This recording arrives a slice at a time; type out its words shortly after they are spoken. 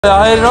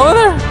Y'all heading over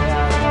there?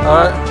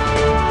 Alright.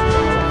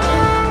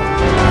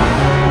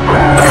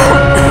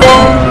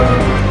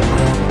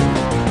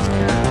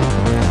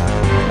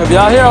 If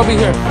y'all here, I'll be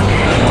here.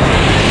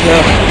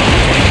 Yeah.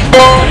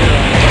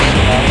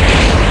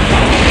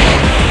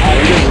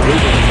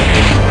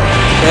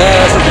 Yeah,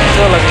 that's what they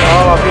tell, like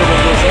all our people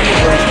do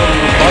something, but it's not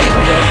even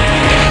possible.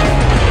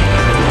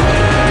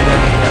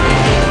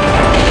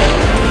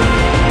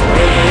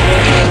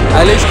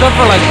 At least come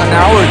for like an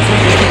hour or two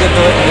just to get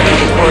the dinner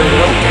before, you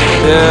know?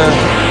 Yeah.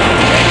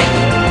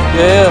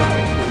 Yeah.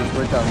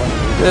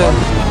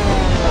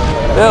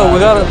 Yeah, we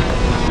gotta. You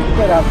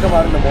could have come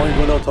out in the morning,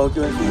 go to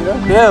Tokyo and see, you know?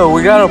 Yeah,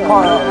 we gotta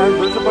park. There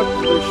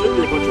should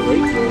be a bunch of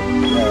rates there.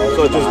 Yeah,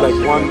 so just like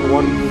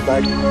one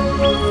back.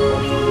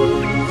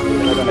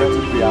 Like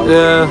 2-3 hours.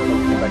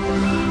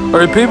 Yeah.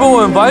 Or people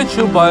will invite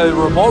you by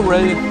remote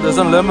rate,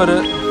 doesn't limit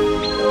it. I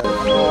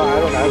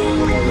don't have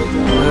remote rates.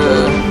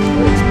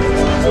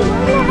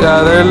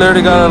 Yeah, they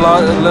literally got a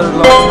lot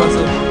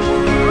expensive.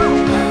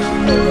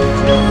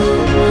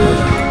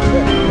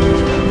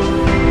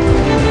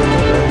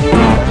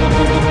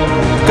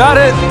 Got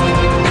it!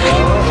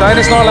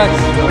 Shiny Snorlax.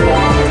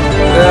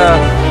 Yeah.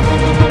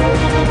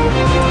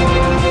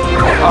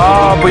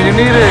 Oh, but you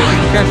need it,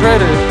 you can't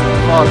trade it.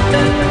 Fuck.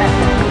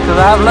 Because I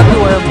have Lucky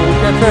Wave, but we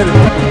can't trade it.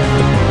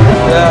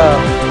 Yeah.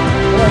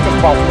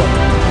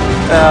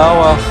 Yeah, oh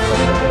well.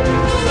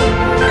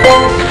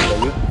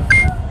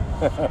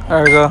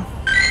 There we go.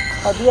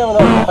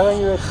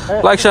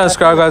 Like, share, and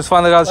subscribe, guys.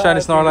 Finally got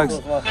Shiny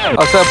Snorlax.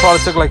 I said it probably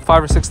took like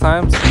 5 or 6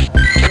 times.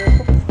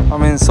 I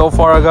mean, so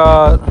far I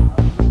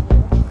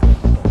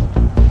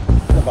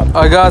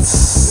got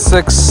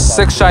 6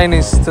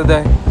 shinies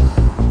today.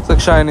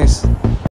 6 shinies.